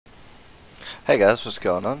Hey guys, what's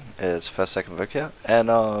going on? It's First Second Vic here, and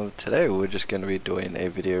today we're just going to be doing a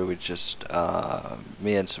video with just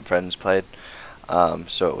me and some friends played.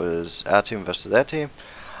 So it was our team versus their team.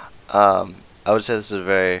 I would say this is a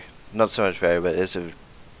very, not so much very, but it's a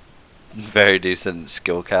very decent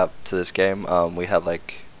skill cap to this game. We had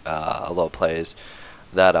like a lot of players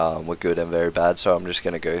that were good and very bad, so I'm just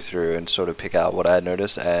going to go through and sort of pick out what I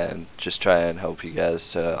noticed and just try and help you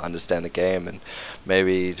guys to understand the game and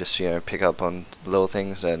maybe just pick up on little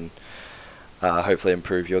things and hopefully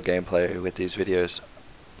improve your gameplay with these videos.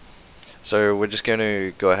 So we're just going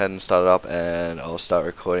to go ahead and start it up, and I'll start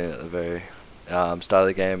recording at the very start of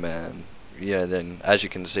the game, and then as you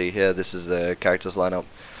can see here, this is the characters lineup.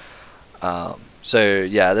 So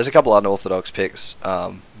yeah, there's a couple unorthodox picks,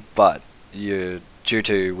 but due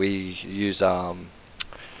to we use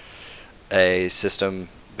a system,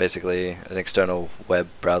 basically an external web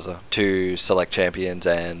browser, to select champions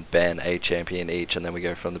and ban a champion each, and then we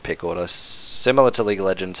go from the pick order. Similar to League of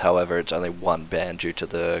Legends, however, it's only one ban due to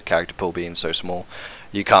the character pool being so small.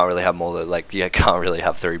 You can't really have more than you can't really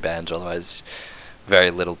have 3 bans, otherwise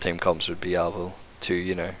very little team comps would be able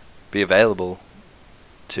to be available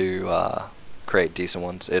to create decent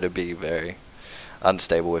ones. It'd be very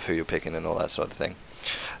unstable with who you're picking and all that sort of thing.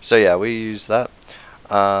 So yeah, we use that.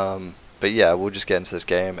 But yeah, we'll just get into this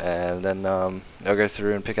game, and then I'll go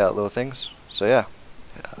through and pick out little things. So yeah,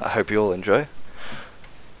 I hope you all enjoy.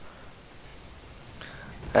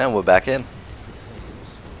 And we're back in.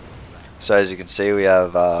 So as you can see, we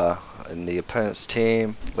have in the opponent's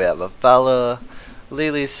team, we have a Valor,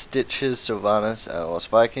 Lily, Stitches, Sylvanas, and Lost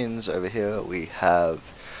Vikings. Over here we have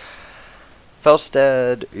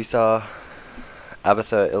Felstead, Uther,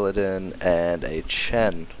 Abathur, Illidan, and a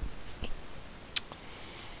Chen.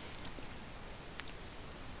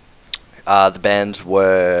 The bans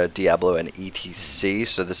were Diablo and ETC,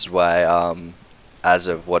 so this is why, as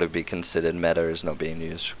of what would be considered meta, is not being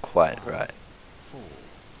used quite right.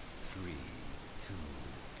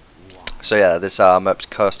 So yeah, this map's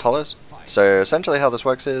Cursed Hollows. So essentially how this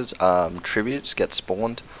works is tributes get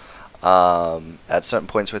spawned at certain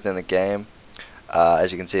points within the game,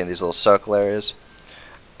 as you can see in these little circle areas.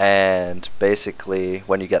 And basically,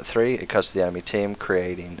 when you get 3, it cuts the enemy team,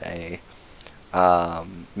 creating a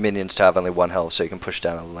minions to have only 1 health, so you can push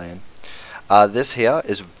down a lane. This here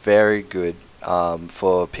is very good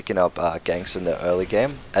for picking up ganks in the early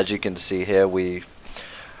game. As you can see here, we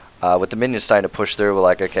with the minions starting to push through, we're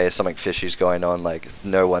like, okay, something fishy's going on. Like,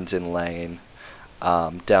 no one's in lane.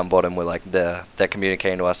 Down bottom, we're like, they're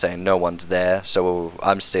communicating to us saying no one's there. So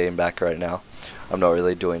I'm staying back right now. I'm not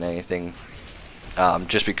really doing anything.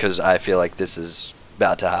 Just because I feel like this is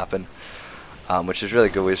about to happen, which is really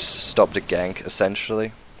good. We've stopped a gank,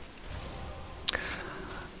 essentially.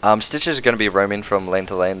 Stitches is going to be roaming from lane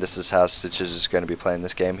to lane. This is how Stitches is going to be playing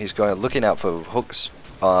this game. He's looking out for hooks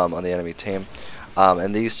on the enemy team,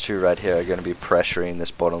 and these two right here are going to be pressuring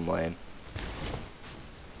this bottom lane.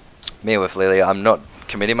 Me with Lily, I'm not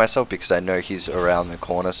committing myself because I know he's around the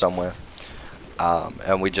corner somewhere,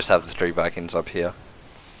 and we just have the 3 Vikings up here.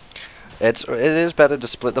 It is better to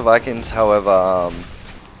split the Vikings, however,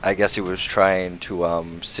 I guess he was trying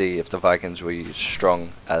to see if the Vikings were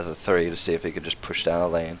strong as a 3 to see if he could just push down a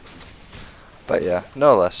lane. But yeah,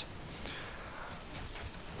 no less.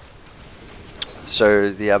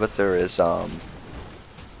 So the Abathur is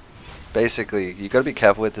basically, you got to be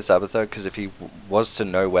careful with this Abathur, because if he was to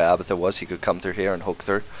know where Abathur was, he could come through here and hook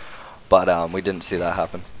through. But we didn't see that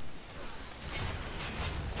happen.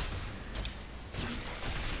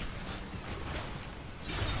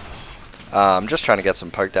 I'm just trying to get some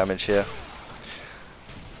poke damage here.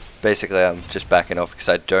 Basically, I'm just backing off because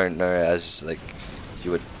I don't know, as like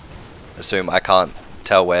you would assume, I can't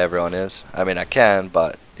tell where everyone is. I mean, I can,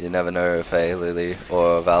 but you never know if a Lily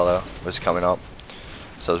or a Valor was coming up.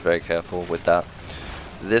 So I was very careful with that.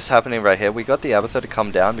 This happening right here, we got the Abathur to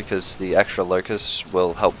come down because the extra Locust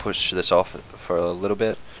will help push this off for a little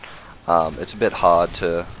bit. It's a bit hard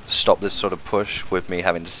to stop this sort of push with me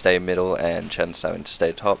having to stay middle and Chen's having to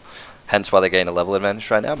stay top. Hence why they gain a level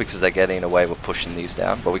advantage right now, because they're getting away with pushing these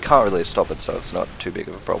down. But we can't really stop it, so it's not too big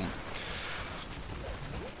of a problem.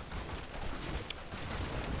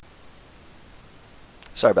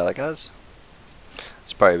 Sorry about that, guys.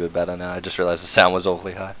 It's probably a bit better now. I just realized the sound was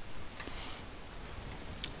awfully high.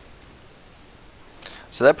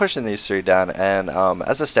 So they're pushing these 3 down, and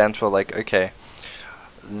as it stands, we're like, okay,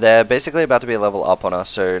 they're basically about to be a level up on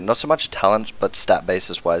us, so not so much talent, but stat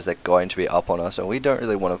basis wise, they're going to be up on us, and we don't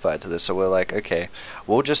really want to fight to this, so we're like, okay,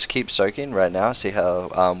 we'll just keep soaking right now, see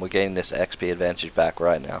how we're getting this XP advantage back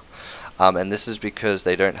right now. And this is because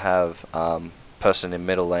they don't have person in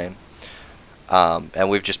middle lane, And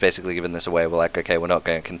we've just basically given this away. We're like, okay, we're not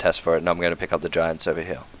going to contest for it, and I'm going to pick up the giants over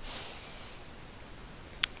here.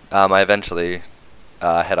 I eventually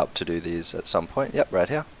head up to do these at some point. Yep, right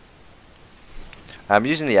here. I'm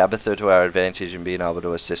using the Abathur to our advantage and being able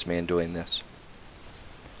to assist me in doing this.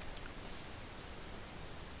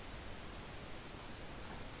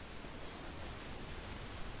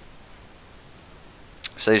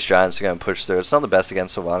 So these giants are going to push through. It's not the best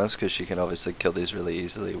against Sylvanas because she can obviously kill these really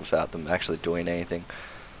easily without them actually doing anything.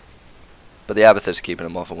 But the Abathur's keeping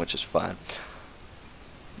them off, which is fine.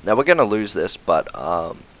 Now we're going to lose this, but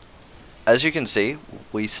as you can see,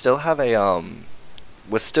 we still have a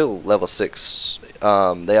we're still level 6. They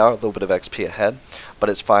are a little bit of XP ahead, but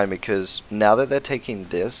it's fine because now that they're taking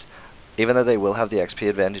this, even though they will have the XP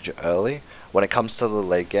advantage early, when it comes to the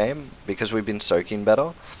late game, because we've been soaking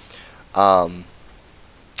better,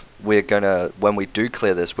 we're gonna, when we do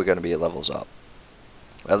clear this, we're gonna be at levels up.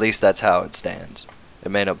 At least that's how it stands.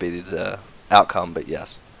 It may not be the outcome, but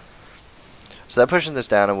yes. So they're pushing this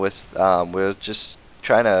down, and with we're just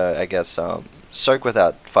trying to, I guess, soak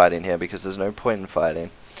without fighting here because there's no point in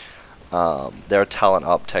fighting. They're a talent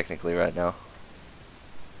up technically right now,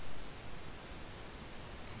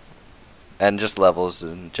 and just levels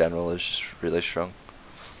in general is just really strong.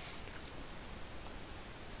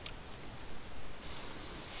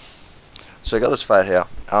 So I got this fight here.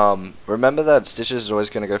 Remember that Stitches is always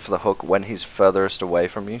going to go for the hook when he's furthest away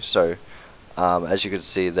from you. So as you can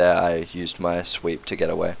see there, I used my sweep to get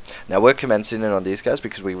away. Now we're commencing in on these guys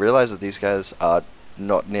because we realize that these guys are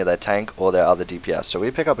not near their tank or their other DPS. So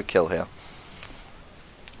we pick up a kill here.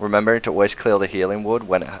 Remembering to always clear the healing ward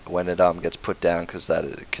when it gets put down, because that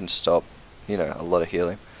it can stop, you know, a lot of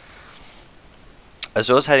healing.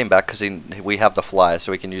 Azur's heading back because we have the fly,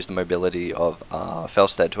 so we can use the mobility of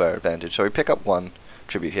Felstead to our advantage. So we pick up one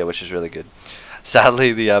tribute here, which is really good.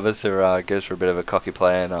 Sadly, the Abathur goes for a bit of a cocky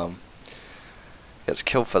play and gets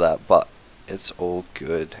killed for that, but it's all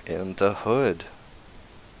good in the hood.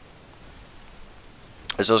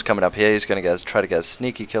 Azur's coming up here. He's going to try to get a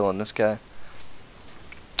sneaky kill on this guy.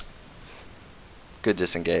 Good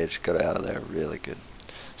disengage. Got it out of there. Really good.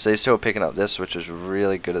 So these two are picking up this, which is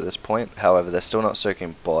really good at this point. However, they're still not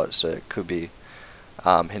soaking bot, so it could be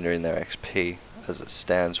hindering their XP as it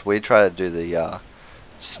stands. We try to do the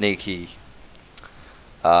sneaky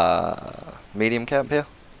medium camp here,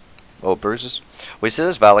 or bruises. We see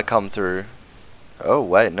this Valor come through. Oh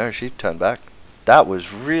wait, no, she turned back. That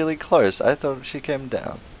was really close. I thought she came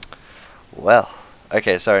down. Well,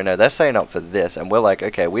 okay, sorry, no, they're setting up for this, and we're like,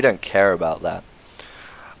 okay, we don't care about that.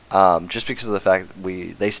 Just because of the fact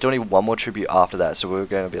that they still need one more tribute after that, so we're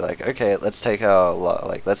going to be like, okay, let's take our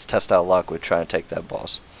let's test our luck with trying to take that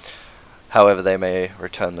boss. However, they may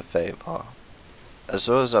return the favor.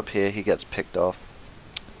 Azur's up here, he gets picked off,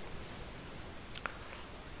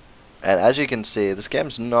 and as you can see, this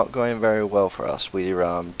game's not going very well for us.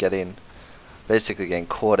 We're basically getting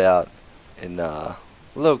caught out in a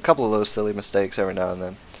couple of little silly mistakes every now and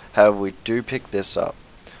then. However, we do pick this up,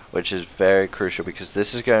 which is very crucial because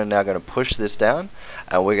this is now going to push this down,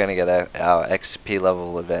 and we're going to get our XP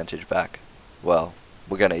level advantage back. Well,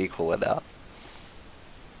 we're going to equal it out.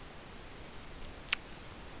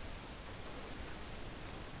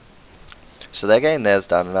 So they're getting theirs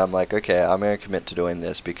done, and I'm like, okay, I'm going to commit to doing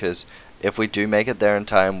this because if we do make it there in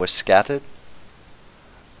time, we're scattered.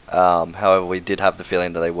 However, we did have the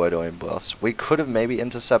feeling that they were doing boss. We could have maybe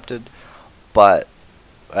intercepted, but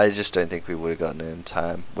I just don't think we would have gotten it in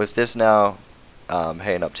time. With this now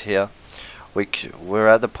heading up to here, we're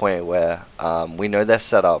at the point where we know they're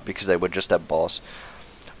set up because they were just at boss,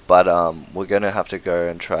 but we're going to have to go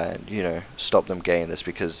and try and, you know, stop them getting this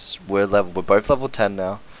because we're both level 10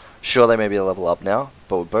 now. Sure, they may be a level up now,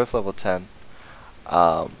 but we're both level 10.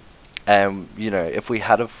 And, you know, if we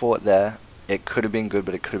had have fought there, it could have been good,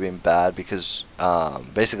 but it could have been bad because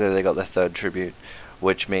basically they got their third tribute,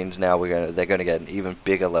 which means now they're going to get an even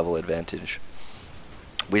bigger level advantage.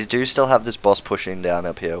 We do still have this boss pushing down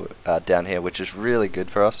here, which is really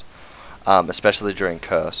good for us, especially during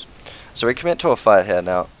curse. So we commit to a fight here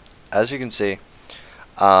now. As you can see,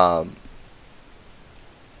 the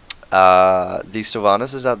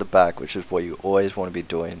Sylvanas is at the back, which is what you always want to be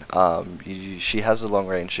doing. She has the long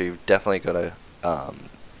range, so you've definitely got to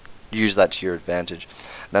use that to your advantage.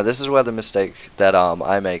 Now this is where the mistake that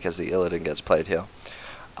I make as the Illidan gets played here.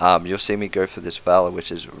 You'll see me go for this Valor, which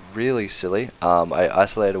is really silly. I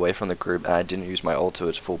isolated away from the group, and I didn't use my ult to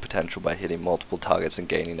its full potential by hitting multiple targets and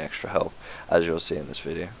gaining extra health, as you'll see in this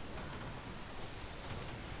video.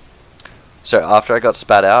 So after I got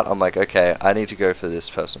spat out, I'm like, okay, I need to go for this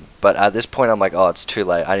person. But at this point, I'm like, oh, it's too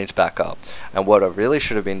late. I need to back up. And what I really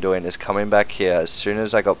should have been doing is coming back here as soon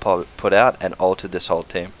as I got put out and altered this whole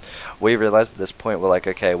team. We realized at this point, we're like,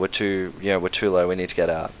 okay, we're too low. We need to get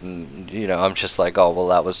out. And I'm just like, oh, well,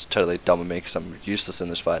 that was totally dumb of me because I'm useless in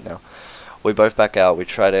this fight now. We both back out. We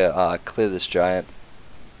try to clear this giant.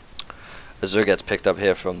 Azur gets picked up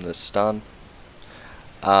here from this stun.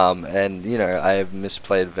 And I have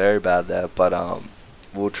misplayed very bad there, but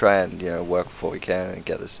we'll try and work before we can and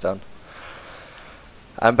get this done.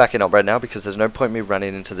 I'm backing up right now because there's no point me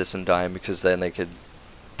running into this and dying, because then they could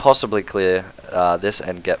possibly clear this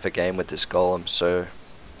and get the game with this golem. So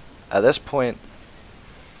at this point,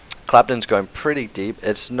 Clapton's going pretty deep.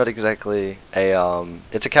 It's not exactly a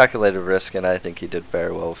it's a calculated risk, and I think he did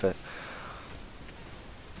very well with it.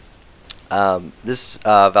 This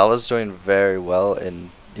Vala's doing very well,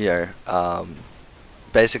 and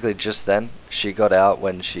basically just then she got out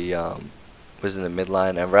when she was in the mid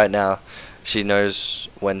line, and right now she knows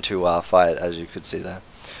when to fight, as you could see there.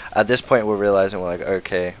 At this point, we're realizing we're like,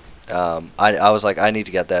 okay, I was like, I need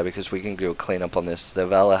to get there because we can do a cleanup on this. The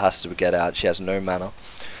Vala has to get out. She has no mana.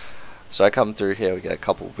 So I come through here.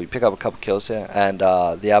 We pick up a couple kills here, and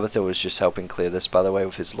the Abathur was just helping clear this, by the way,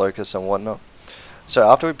 with his Locust and whatnot. So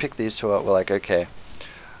after we pick these two up, we're like, okay,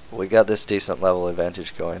 we got this decent level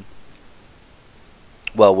advantage going.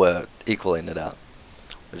 Well, we're equaling it out,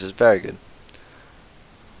 which is very good.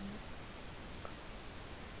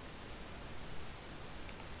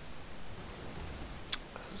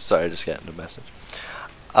 Sorry, just getting a message.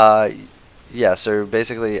 Yeah, so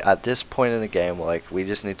basically at this point in the game, like, we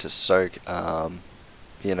just need to soak,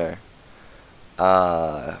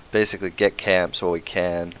 basically get camps where we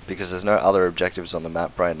can, because there's no other objectives on the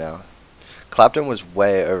map right now. Clapton was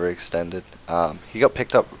way overextended. He got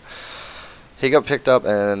picked up,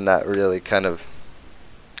 and that really kind of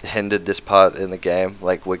hindered this part in the game.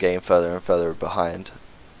 Like, we're getting further and further behind.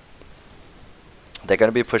 They're going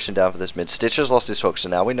to be pushing down for this mid. Stitcher's lost his hook, so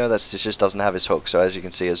now we know that Stitcher's doesn't have his hook, so as you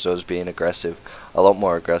can see, Azur's being aggressive, a lot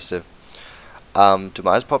more aggressive.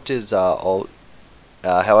 Demise popped his ult.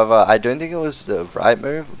 However, I don't think it was the right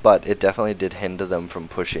move, but it definitely did hinder them from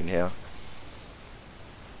pushing here.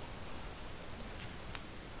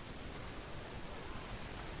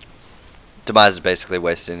 Demise is basically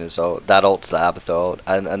wasting his ult. That ult's the Abathur ult,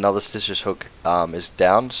 and another Stitcher's hook is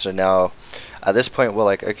down, so now at this point we're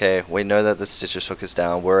like, okay, we know that the Stitcher's hook is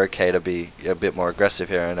down, we're okay to be a bit more aggressive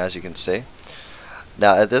here, and as you can see,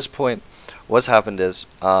 now at this point, what's happened is,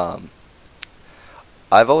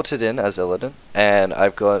 I've ulted in as Illidan, and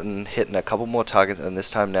I've gotten hit in a couple more targets, and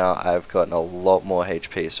this time now I've gotten a lot more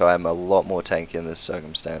HP, so I'm a lot more tanky in this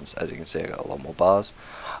circumstance. As you can see, I got a lot more bars.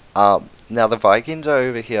 Now the Vikings are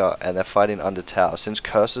over here, and they're fighting under tower. Since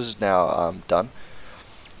Curse is now done,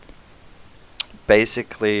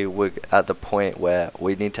 basically we're at the point where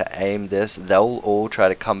we need to aim this. They'll all try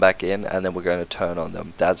to come back in, and then we're going to turn on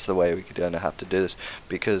them. That's the way we're going to have to do this,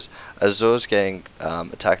 because Azur's getting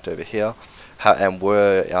attacked over here, and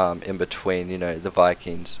we're in between, the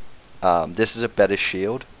Vikings. This is a better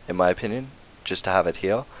shield, in my opinion, just to have it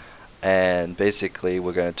here. And basically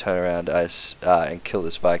we're going to turn around and kill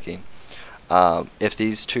this Viking. If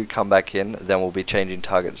these two come back in, then we'll be changing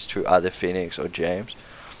targets to either Phoenix or James,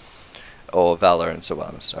 or Valor and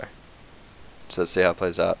Sylvanas, sorry. So let's see how it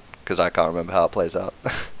plays out, because I can't remember how it plays out.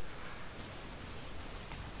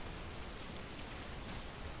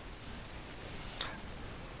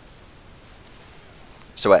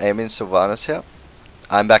 So we're aiming Sylvanas here.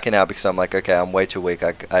 I'm backing out because I'm like, okay, I'm way too weak.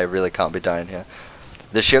 I really can't be dying here.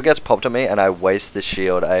 The shield gets popped on me, and I waste the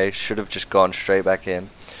shield. I should have just gone straight back in.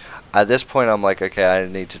 At this point, I'm like, okay, I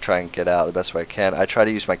need to try and get out the best way I can. I try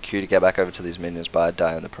to use my Q to get back over to these minions, but I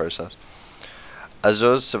die in the process.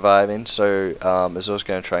 Azur's surviving, so Azur's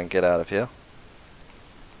going to try and get out of here.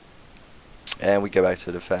 And we go back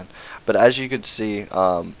to defend. But as you could see,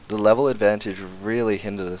 the level advantage really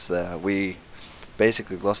hindered us there. We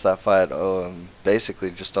basically lost that fight,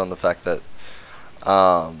 basically just on the fact that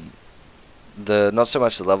not so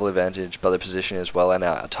much the level advantage, but the position as well, and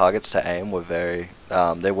our targets to aim were very,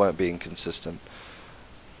 they weren't being consistent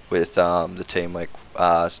with the team. Like,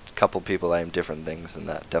 a couple people aimed different things, and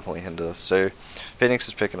that definitely hindered us. So Phoenix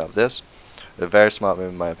is picking up this, a very smart move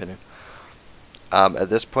in my opinion. At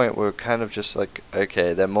this point we're kind of just like,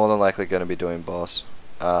 okay, they're more than likely going to be doing boss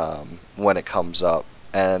when it comes up.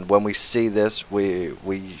 And when we see this, we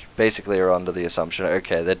basically are under the assumption,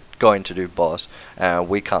 okay, they're going to do boss, and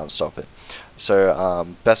we can't stop it.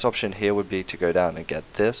 So best option here would be to go down and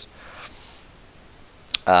get this.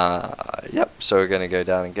 Yep, so we're going to go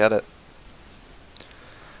down and get it.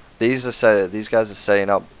 These guys are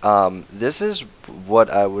setting up. This is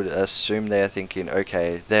what I would assume they're thinking.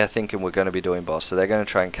 Okay, they're thinking we're going to be doing boss, so they're going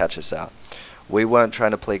to try and catch us out. We weren't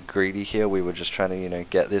trying to play greedy here. We were just trying to, you know,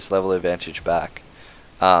 get this level advantage back,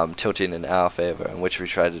 tilting in our favor, and which we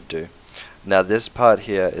tried to do. Now this part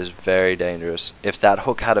here is very dangerous. If that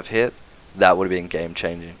hook had have hit, that would have been game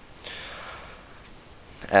changing.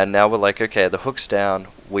 And now we're like, okay, the hook's down.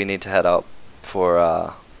 We need to head up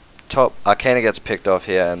for top. Arcana gets picked off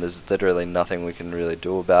here, and there's literally nothing we can really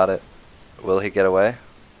do about it. Will he get away?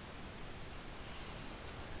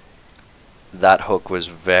 That hook was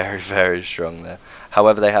very, very strong there.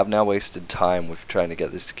 However, they have now wasted time with trying to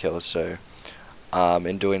get this kill, so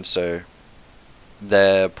in doing so,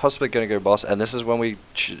 they're possibly going to go boss, and this is when we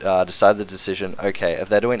decide the decision, okay, if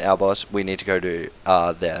they're doing our boss, we need to go do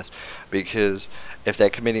theirs, because if they're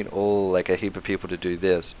committing like a heap of people to do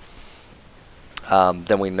this,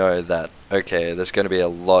 then we know that, okay, there's going to be a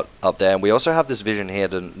lot up there, and we also have this vision here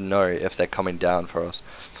to know if they're coming down for us.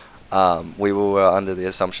 We were under the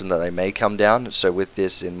assumption that they may come down, so with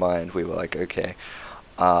this in mind, we were like, okay,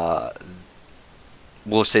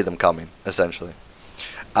 we'll see them coming, essentially.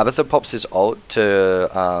 Abathur pops his ult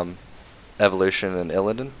to Evolution and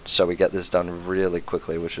Illidan, so we get this done really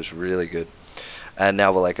quickly, which is really good. And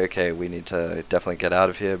now we're like, okay, we need to definitely get out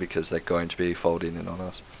of here because they're going to be folding in on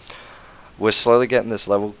us. We're slowly getting this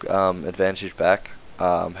level advantage back,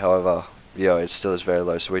 however, it still is very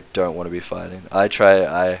low, so we don't want to be fighting.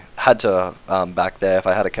 I had to back there. If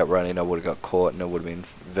I had kept running, I would have got caught, and it would have been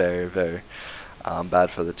very, very bad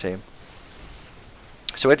for the team.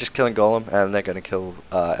 So we're just killing Golem, and they're going to kill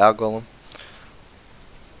our Golem.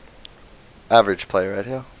 Average play right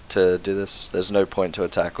here to do this. There's no point to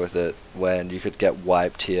attack with it when you could get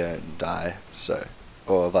wiped here and die, so,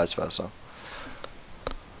 or vice versa.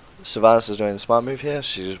 Sylvanas is doing a smart move here.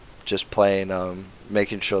 She's just playing,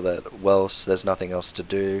 making sure that, well, there's nothing else to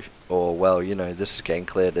do, or, well, you know, this is getting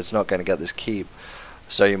cleared. It's not going to get this keep,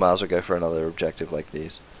 so you might as well go for another objective like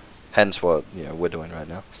these. Hence what, you know, we're doing right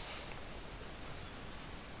now.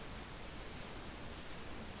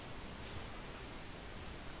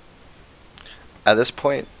 At this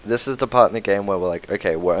point, this is the part in the game where we're like,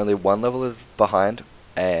 okay, we're only one level behind,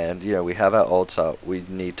 and, you know, we have our ults up. We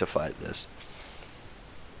need to fight this.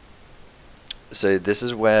 So this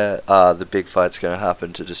is where the big fight's going to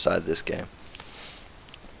happen to decide this game.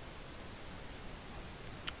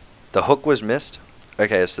 The hook was missed.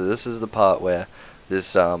 Okay, so this is the part where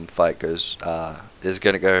this fight goes is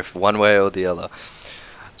going to go one way or the other.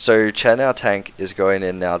 So Chen, our tank, is going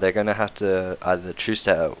in now. They're going to have to either choose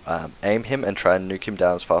to aim him and try and nuke him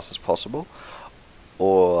down as fast as possible,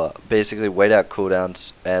 or basically wait out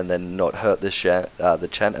cooldowns and then not hurt the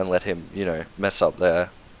Chen and let him, you know, mess up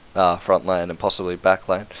their front line and possibly back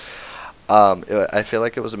line. I feel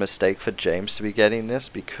like it was a mistake for James to be getting this,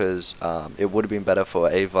 because it would have been better for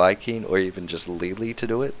a Viking or even just Lily to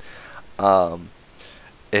do it.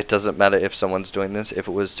 It doesn't matter if someone's doing this. If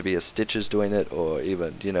it was to be a Stitches doing it, or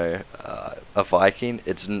even, you know, a Viking,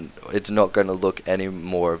 it's not going to look any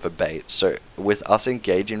more of a bait. So with us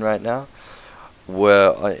engaging right now,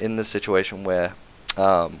 we're in the situation where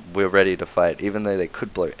we're ready to fight, even though they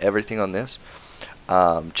could blow everything on this.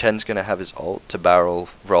 Chen's going to have his ult to barrel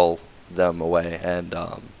roll them away, and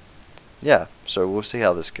yeah, so we'll see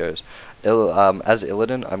how this goes. As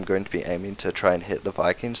Illidan, I'm going to be aiming to try and hit the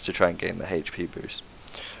Vikings to try and gain the HP boost.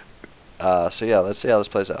 So yeah, let's see how this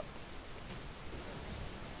plays out.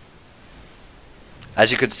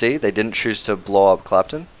 As you could see, they didn't choose to blow up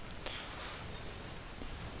Clapton.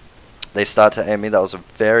 They start to aim me. That was a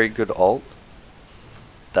very good ult.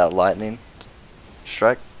 That lightning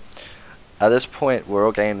strike. At this point, we're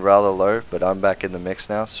all getting rather low, but I'm back in the mix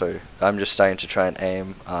now, so I'm just starting to try and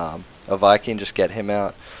aim a Viking, just get him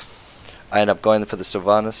out. I end up going for the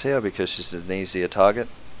Sylvanas here because she's an easier target.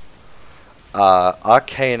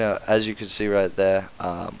 Arcana, as you can see right there,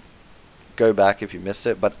 go back if you missed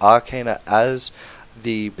it, but Arcana, as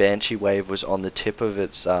the Banshee wave was on the tip of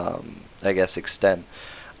its, I guess, extent,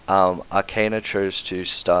 Arcana chose to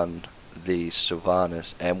stun the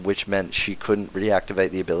Sylvanas, and which meant she couldn't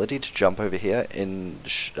reactivate the ability to jump over here,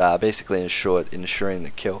 basically ensuring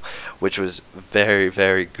the kill, which was very,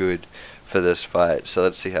 very good for this fight. So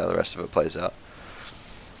let's see how the rest of it plays out.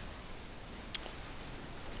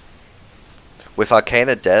 With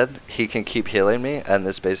Arcana dead, he can keep healing me, and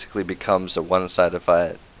this basically becomes a one-sided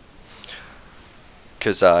fight,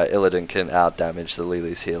 because Illidan can out-damage the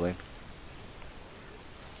Lily's healing.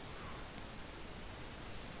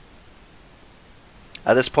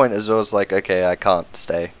 At this point, Azor's like, okay, I can't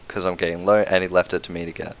stay because I'm getting low, and he left it to me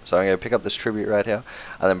to get. So I'm going to pick up this tribute right here,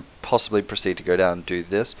 and then possibly proceed to go down and do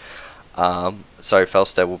this. Sorry,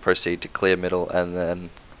 Felstead will proceed to clear middle, and then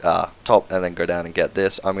top, and then go down and get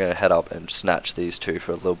this. I'm going to head up and snatch these two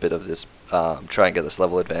for a little bit of this, try and get this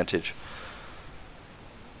level advantage.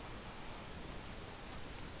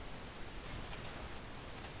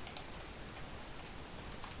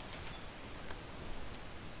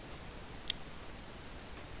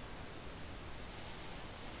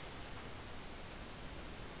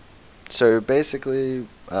 So basically,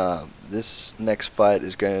 this next fight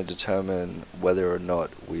is going to determine whether or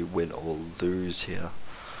not we win or lose here.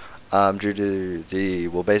 Due to the,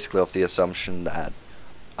 well, basically off the assumption that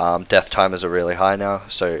death timers are really high now,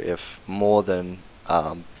 so if more than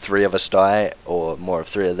 3 of us die, or more of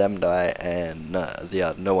 3 of them die, and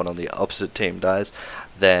no one on the opposite team dies,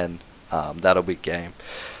 then that'll be game.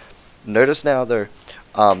 Notice now though,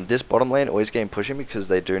 this bottom lane always game pushing because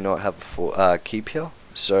they do not have a keep here.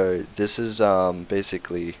 So this is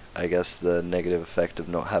basically, I guess, the negative effect of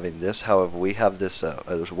not having this. However, we have this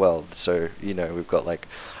as well. So, you know, we've got like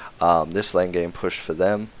this lane game push for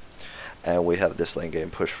them, and we have this lane game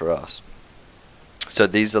push for us. So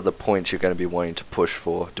these are the points you're going to be wanting to push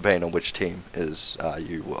for, depending on which team is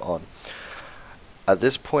you were on. At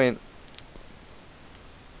this point,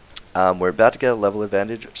 we're about to get a level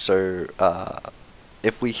advantage. So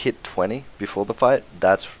if we hit 20 before the fight,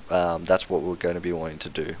 that's what we're going to be wanting to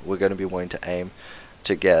do. We're going to be wanting to aim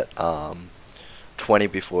to get 20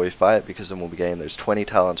 before we fight, because then we'll be getting those 20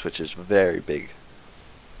 talents, which is very big.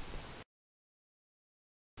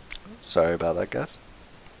 Sorry about that, guys.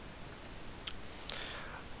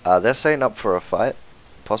 They're setting up for a fight,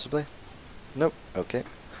 possibly. Nope. Okay.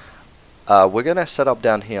 We're going to set up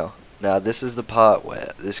down here. Now, this is the part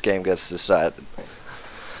where this game gets decided.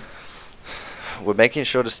 We're making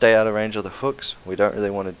sure to stay out of range of the hooks. We don't really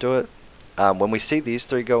want to do it. When we see these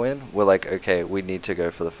 3 go in, we're like, okay, we need to go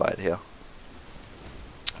for the fight here.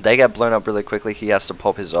 They get blown up really quickly. He has to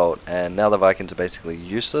pop his ult, and now the Vikings are basically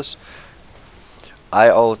useless. I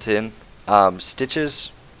ult in. Stitches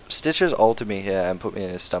ulted me here and put me in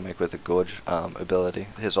his stomach with a gorge ability,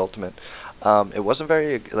 his ultimate. It wasn't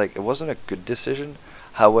very, like, it wasn't a good decision.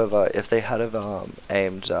 However, if they had have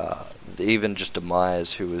aimed even just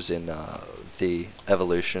Demise, who was in the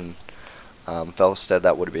evolution Felstead,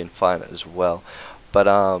 that would have been fine as well. But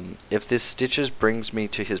if this Stitches brings me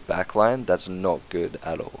to his backline, that's not good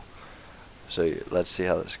at all. So let's see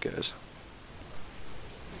how this goes.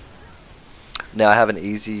 Now I have an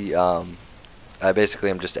easy, I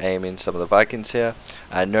basically am just aiming some of the Vikings here.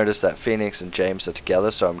 I noticed that Phoenix and James are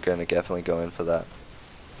together, so I'm going to definitely go in for that.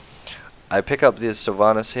 I pick up this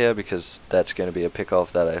Sylvanas here because that's going to be a pick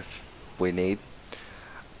off that we need.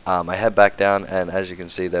 I head back down, and as you can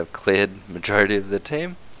see, they've cleared majority of the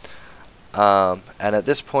team. And at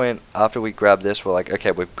this point, after we grab this, we're like,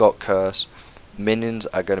 okay, we've got Curse. Minions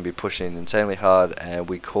are going to be pushing insanely hard, and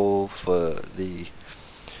we call for the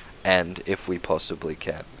end if we possibly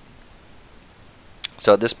can.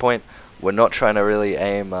 So at this point, we're not trying to really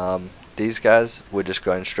aim these guys. We're just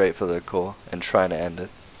going straight for the core and trying to end it.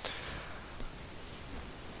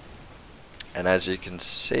 And as you can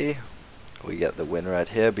see, we get the win right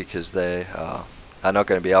here because they are not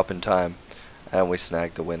going to be up in time, and we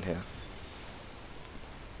snag the win here.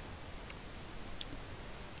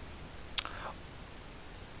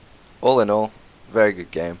 All in all, very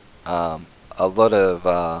good game. A lot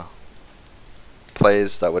of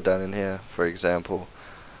plays that were done in here. For example,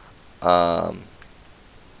 the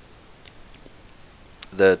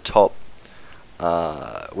top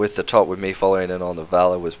with me following in on the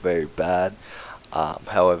Valor was very bad.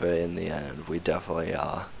 However, in the end, we definitely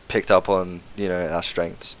picked up on, you know, our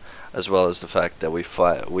strengths, as well as the fact that we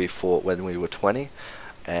fought when we were 20,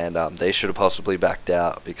 and they should have possibly backed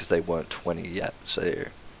out because they weren't 20 yet. So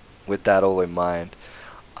with that all in mind,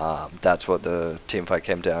 that's what the team fight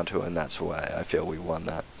came down to, and that's why I feel we won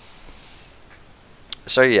that.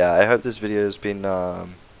 So yeah, I hope this video has been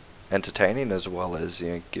entertaining, as well as, you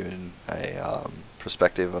know, giving a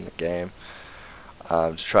perspective on the game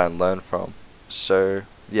to try and learn from. So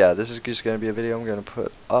yeah, this is just going to be a video I'm going to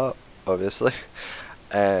put up, obviously,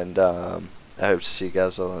 and I hope to see you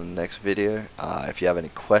guys all in the next video. If you have any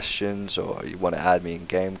questions or you want to add me in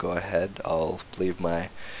game, go ahead. I'll leave my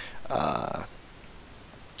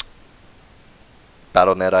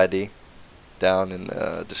Battle.net ID down in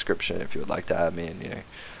the description if you would like to add me, and, you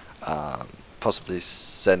know, possibly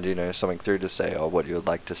send, you know, something through to say, or what you would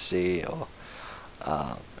like to see, or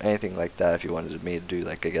anything like that. If you wanted me to do,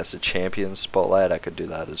 like, I guess a champion spotlight, I could do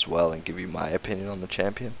that as well and give you my opinion on the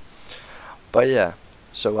champion. But yeah,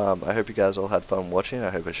 So I hope you guys all had fun watching. I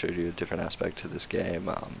hope I showed you a different aspect to this game,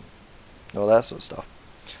 all that sort of stuff.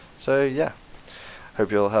 So yeah,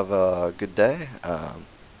 hope you all have a good day.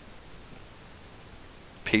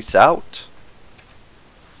 Peace out.